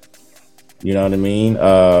Wilson. You know what I mean?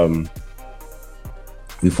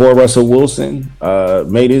 Before Russell Wilson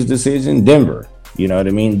made his decision, Denver. You know what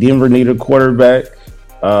I mean? Denver needed a quarterback.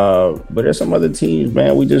 But there's some other teams,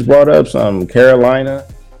 man. We just brought up some Carolina,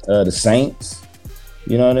 the Saints.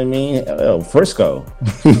 You know what I mean? Frisco.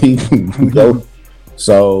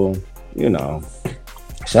 So, you know.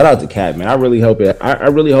 Shout out to Cat, man. I really hope it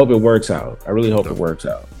works out. I really hope it works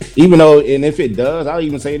out. Even though, and if it does, I'll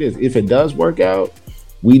even say this: if it does work out,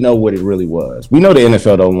 we know what it really was. We know the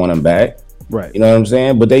NFL don't want him back, right? You know what I'm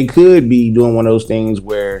saying? But they could be doing one of those things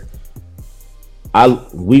where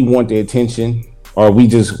we want the attention, or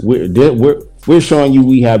we're showing you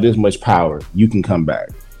we have this much power. You can come back.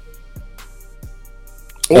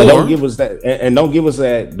 And don't give us that. And don't give us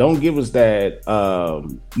that. Don't give us that.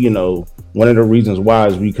 You know, one of the reasons why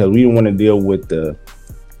is because we don't want to deal with the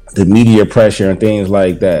media pressure and things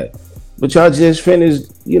like that. But y'all just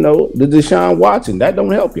finished, you know, the Deshaun Watson. That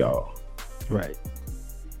don't help y'all, right?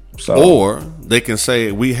 So, or they can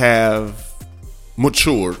say we have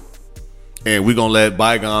matured, and we're gonna let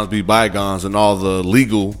bygones be bygones and all the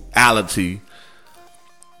legality.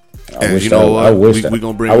 And you know what? We're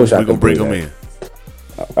gonna bring them in.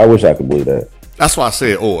 I wish I could believe that. That's why I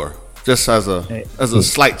said or, just as a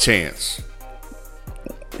slight chance.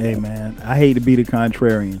 Hey man, I hate to be the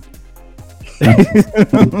contrarian,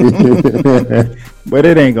 but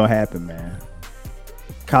it ain't gonna happen, man.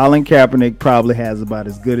 Colin Kaepernick probably has about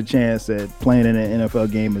as good a chance at playing in an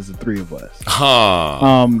NFL game as the three of us.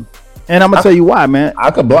 And I'm gonna tell you why, man.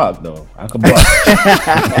 I could block though. I could block.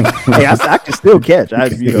 Hey, I can still catch.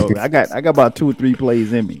 I got about 2 or 3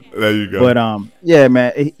 plays in me. There you go. But yeah,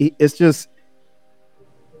 man, it's just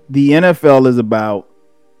the NFL is about.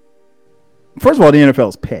 First of all, the NFL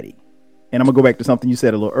is petty, and I'm gonna go back to something you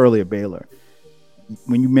said a little earlier, Baylor,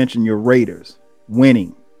 when you mentioned your Raiders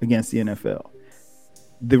winning against the NFL.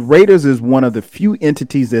 The Raiders is one of the few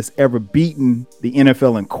entities that's ever beaten the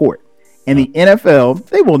NFL in court. And the NFL,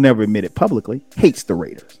 they will never admit it publicly, hates the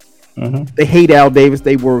Raiders. They hate Al Davis.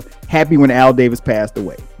 They were happy when Al Davis passed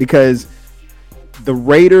away because the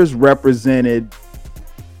Raiders represented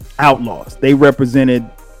outlaws. They represented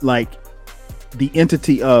like the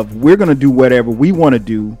entity of we're going to do whatever we want to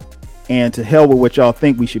do and to hell with what y'all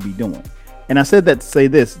think we should be doing. And I said that to say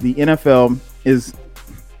this, the NFL is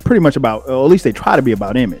pretty much about, or at least they try to be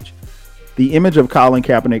about image. The image of Colin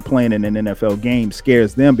Kaepernick playing in an NFL game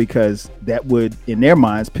scares them because that would, in their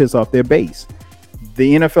minds, piss off their base.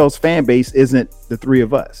 The NFL's fan base isn't the three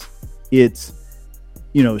of us. It's,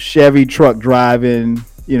 Chevy truck driving,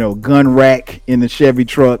 gun rack in the Chevy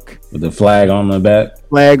truck. With the flag on the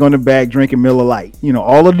back. Drinking Miller Lite.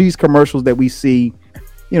 All of these commercials that we see,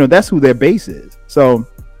 that's who their base is. So,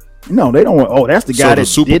 no, they don't want, that's the guy that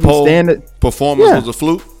Super didn't Bowl stand it. Performance was a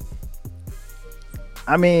fluke?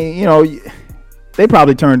 I mean, they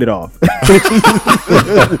probably turned it off.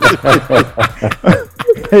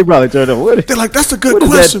 They probably turned it off. They're like, that's a good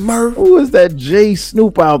question, Merv. Who is that Jay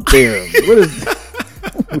Snoop out there?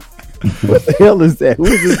 What the hell is that? Who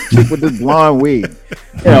is this chick with this blonde wig?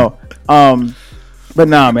 But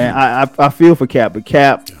nah, man, I feel for Cap. But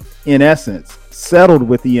Cap, in essence, settled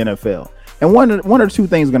with the NFL. And one or two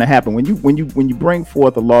things are going to happen when you bring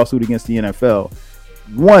forth a lawsuit against the NFL.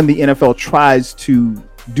 One, the NFL tries to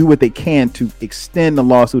do what they can to extend the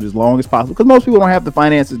lawsuit as long as possible because most people don't have the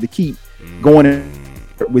finances to keep going in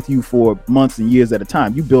with you for months and years at a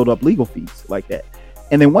time. You build up legal fees like that.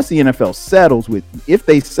 And then once the NFL settles with you, if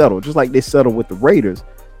they settle, just like they settle with the Raiders,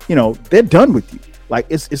 they're done with you. Like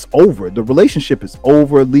it's over. The relationship is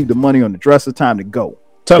over. Leave the money on the dresser. Time to go.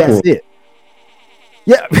 That's it.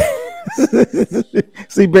 Yeah.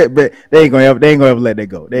 See, but they ain't gonna ever let that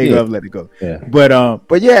go. They ain't gonna ever let it go. Yeah.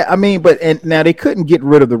 But yeah, I mean, and now they couldn't get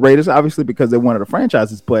rid of the Raiders, obviously, because they're one of the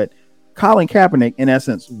franchises. But Colin Kaepernick, in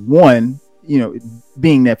essence, won.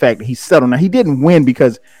 Being that fact that he settled. Now he didn't win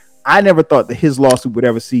because I never thought that his lawsuit would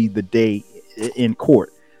ever see the day in court.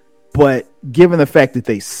 But given the fact that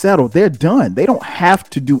they settled, they're done. They don't have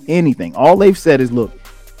to do anything. All they've said is, look,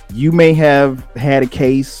 you may have had a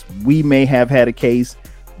case. We may have had a case.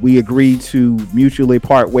 We agreed to mutually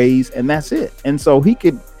part ways, and that's it. And so he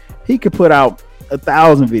could put out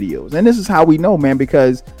 1,000 videos. And this is how we know, man,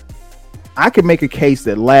 because I could make a case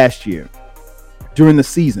that last year during the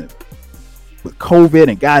season with COVID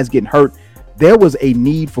and guys getting hurt, there was a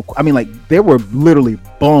need for, there were literally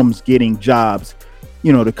bums getting jobs,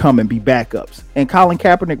 to come and be backups. And Colin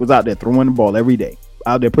Kaepernick was out there throwing the ball every day,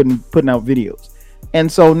 out there putting out videos. And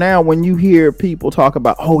so now when you hear people talk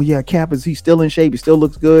about, oh yeah, Cap, he's still in shape, he still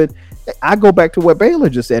looks good. I go back to what Baylor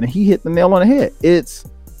just said, and he hit the nail on the head. It's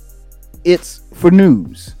for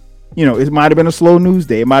news. It might have been a slow news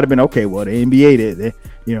day. It might have been, okay, well, the NBA,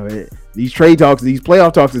 these trade talks, these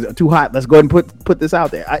playoff talks are too hot. Let's go ahead and put this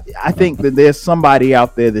out there. I think that there's somebody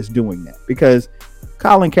out there that's doing that because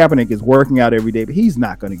Colin Kaepernick is working out every day, but he's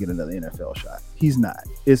not going to get another NFL shot. He's not.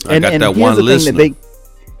 I got that one listener.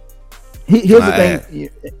 Here's the thing.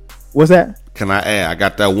 What's that? Can I add? I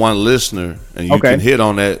got that one listener, and you can hit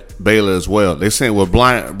on that Baylor as well. They saying, well,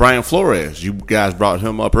 Brian Flores, you guys brought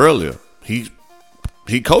him up earlier. He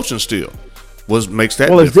coaching still. Makes that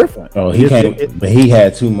it's different. Oh, he can't. But he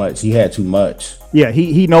had too much. He had too much. Yeah,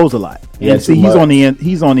 he knows a lot. And see, he's on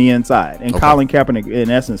the inside, and Colin Kaepernick, in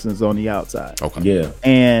essence, is on the outside. Okay. Yeah,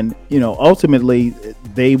 and ultimately,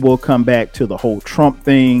 they will come back to the whole Trump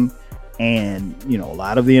thing. And, a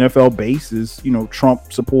lot of the NFL base is,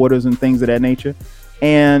 Trump supporters and things of that nature.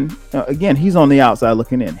 And again, he's on the outside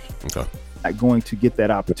looking in. Okay. Not going to get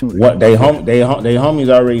that opportunity. What they homies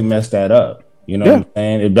already messed that up. What I'm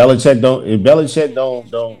saying? If Belichick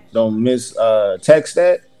don't miss text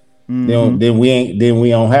that, then we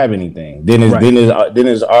don't have anything. Then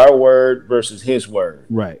it's our word versus his word.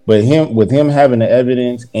 Right. But with him having the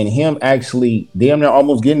evidence and him actually damn near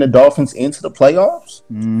almost getting the Dolphins into the playoffs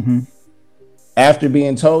after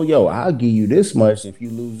being told, "Yo, I'll give you this much if you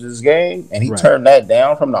lose this game," and he turned that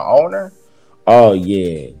down from the owner. Oh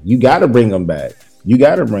yeah, you got to bring him back. You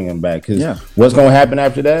got to bring him back because what's gonna happen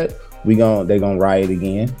after that? They're gonna riot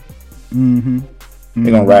again.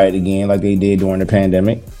 They're gonna riot again like they did during the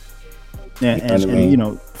pandemic. And you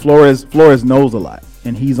know, Flores knows a lot,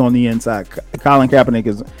 and he's on the inside. Colin Kaepernick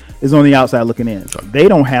is on the outside looking in. They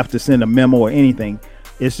don't have to send a memo or anything.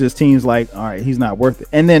 It's just teams like, all right, he's not worth it.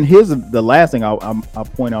 And then here's the last thing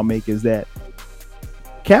I'll make is that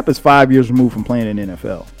Cap is 5 years removed from playing in the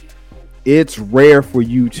NFL. It's rare for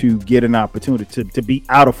you to get an opportunity to be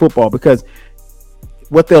out of football because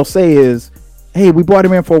what they'll say is, hey, we brought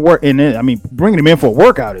him in for work. And then, I mean, bringing him in for a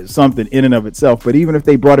workout is something in and of itself. But even if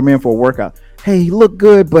they brought him in for a workout, hey, he looked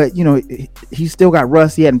good, but, you know, he still got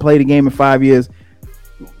rust. He hadn't played a game in 5 years.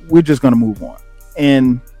 We're just going to move on.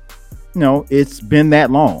 And, you know, it's been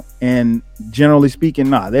that long. And generally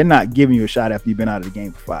speaking, they're not giving you a shot after you've been out of the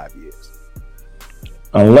game for 5 years.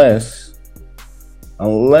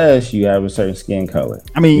 Unless you have a certain skin color.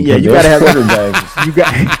 I mean, because you got to have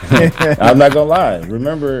quarterbacks. I'm not gonna lie.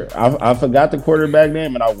 Remember, I forgot the quarterback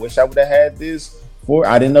name, and I wish I would have had this.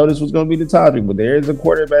 I didn't know this was gonna be the topic, but there is a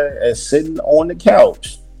quarterback that's sitting on the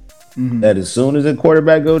couch. That as soon as the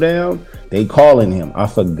quarterback go down, they calling him. I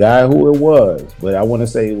forgot who it was, but I want to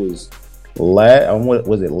say it was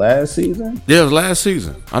was it last season? Yeah, it was last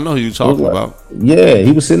season. I know who you're talking about. Yeah,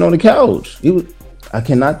 he was sitting on the couch. I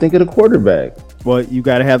cannot think of the quarterback. Well, you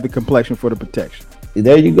got to have the complexion for the protection.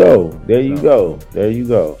 There you go.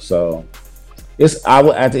 So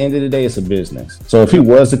at the end of the day, it's a business. So if he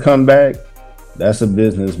was to come back, that's a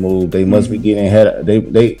business move. They must be getting ahead.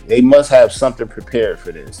 They must have something prepared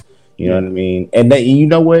for this. You know what I mean? And you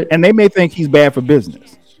know what? And they may think he's bad for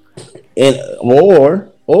business. And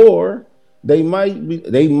or they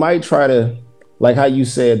might try to, like how you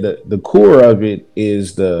said, the core of it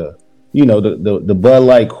is the Bud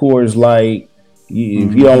Light, Coors Light.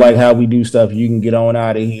 If you don't like how we do stuff, you can get on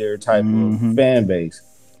out of here type of fan base.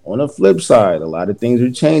 On the flip side, a lot of things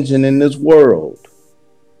are changing in this world.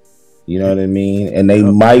 You know what I mean? And they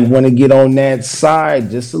might want to get on that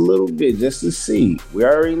side just a little bit, just to see. We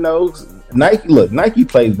already know Nike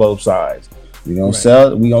plays both sides. We gonna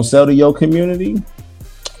sell to your community,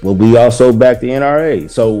 but we also back the NRA.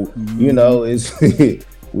 So you know, it's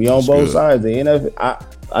we on both sides. The NFL.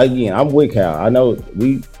 I'm with Cal. I know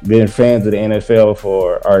we've been fans of the NFL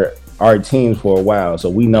for our teams for a while, so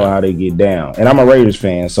we know how they get down. And I'm a Raiders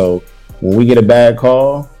fan, so when we get a bad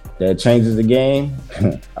call that changes the game,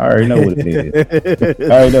 I already know what it is.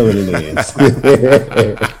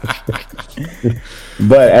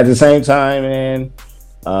 But at the same time, man,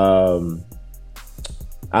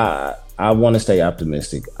 I want to stay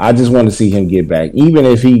optimistic. I just want to see him get back. Even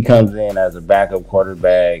if he comes in as a backup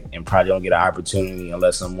quarterback and probably don't get an opportunity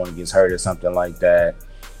unless someone gets hurt or something like that.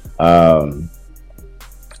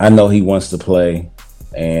 I know he wants to play,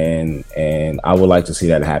 and I would like to see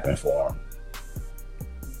that happen for him.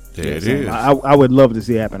 There it is. I would love to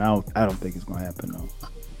see it happen. I don't think it's going to happen, though.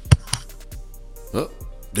 Well,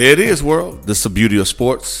 there it is, world. This is the beauty of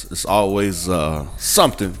sports. It's always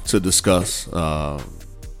something to discuss.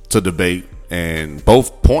 To debate, and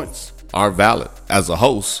both points are valid. As a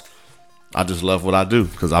host, I just love what I do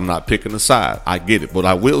because I'm not picking a side. I get it, but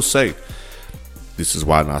I will say this is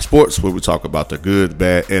Why Not Sports, where we talk about the good,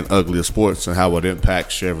 bad, and ugly of sports and how it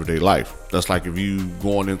impacts your everyday life. That's like if you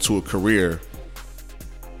going into a career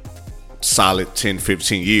solid 10,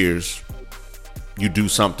 15 years, you do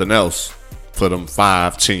something else for them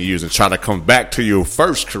 5, 10 years and try to come back to your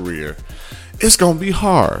first career, it's gonna be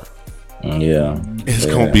hard. Yeah, it's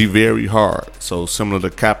going to be very hard. So similar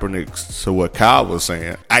to Kaepernick, to what Kyle was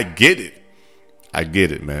saying, I get it,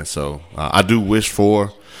 man. So I do wish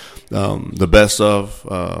for the best of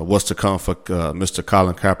what's to come for Mr.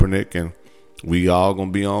 Colin Kaepernick, and we all going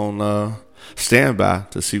to be on standby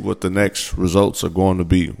to see what the next results are going to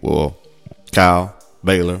be. Well, Kyle,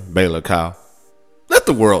 Baylor, Kyle, let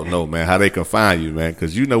the world know, man, how they can find you, man,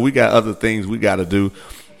 because you know we got other things we got to do,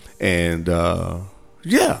 and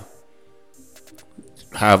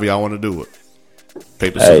however y'all want to do it.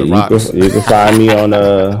 Paper, scissors, rocks. You can find me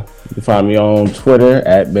on Twitter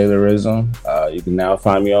at Baylorism. You can now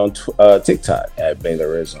find me on TikTok at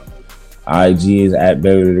Baylorism. IG is at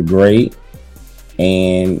Baylor the Great,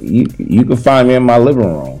 and you can find me in my living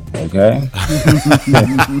room. Okay,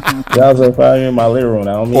 you also find me in my living room.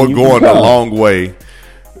 I don't mean or going a long way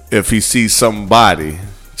if he sees somebody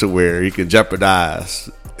to where he can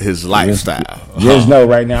jeopardize his lifestyle. Just know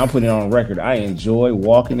right now, I'm putting it on record. I enjoy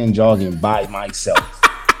walking and jogging by myself.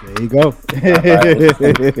 There you go.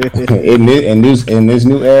 in this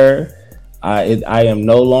new era, I am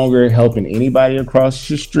no longer helping anybody across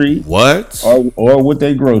the street. What? Or with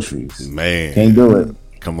their groceries. Man, can't do it.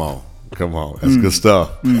 Come on. That's good stuff.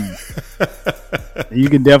 You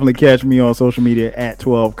can definitely catch me on social media at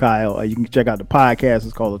 12 Kyle. You can check out the podcast.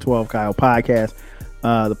 It's called the 12 Kyle Podcast.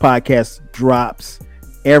 The podcast drops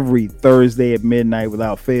every Thursday at midnight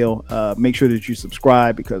without fail. Make sure that you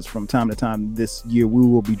subscribe, because from time to time this year we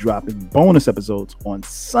will be dropping bonus episodes on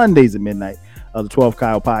Sundays at midnight. The 12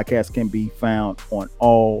 Kyle Podcast can be found on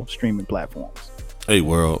all streaming platforms. Hey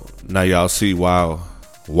world, now y'all see why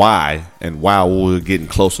we're getting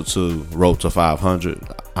closer to Road to 500.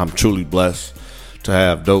 I'm truly blessed to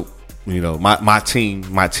have dope, my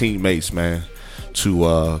teammates, man,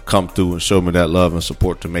 to come through and show me that love and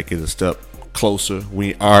support to make it a step closer.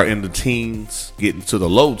 We are in the teens, getting to the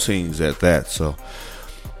low teens at that. So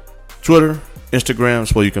Twitter, Instagram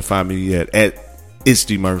is where you can find me at It's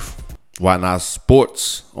DMurph. Why Not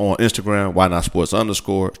Sports on Instagram, Why Not Sports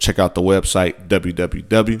 _ Check out the website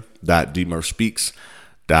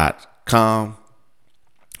www.dmurphspeaks.com.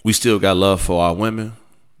 We still got love for our women,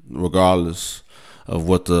 regardless of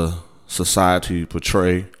what the society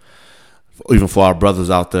portray. Even for our brothers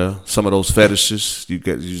out there, some of those fetishes, you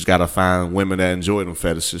just gotta find women that enjoy them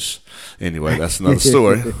fetishes. Anyway, that's another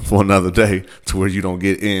story for another day, to where you don't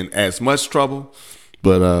get in as much trouble.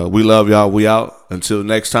 But we love y'all. We out. Until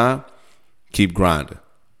next time, keep grinding.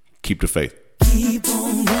 Keep the faith. Keep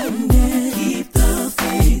on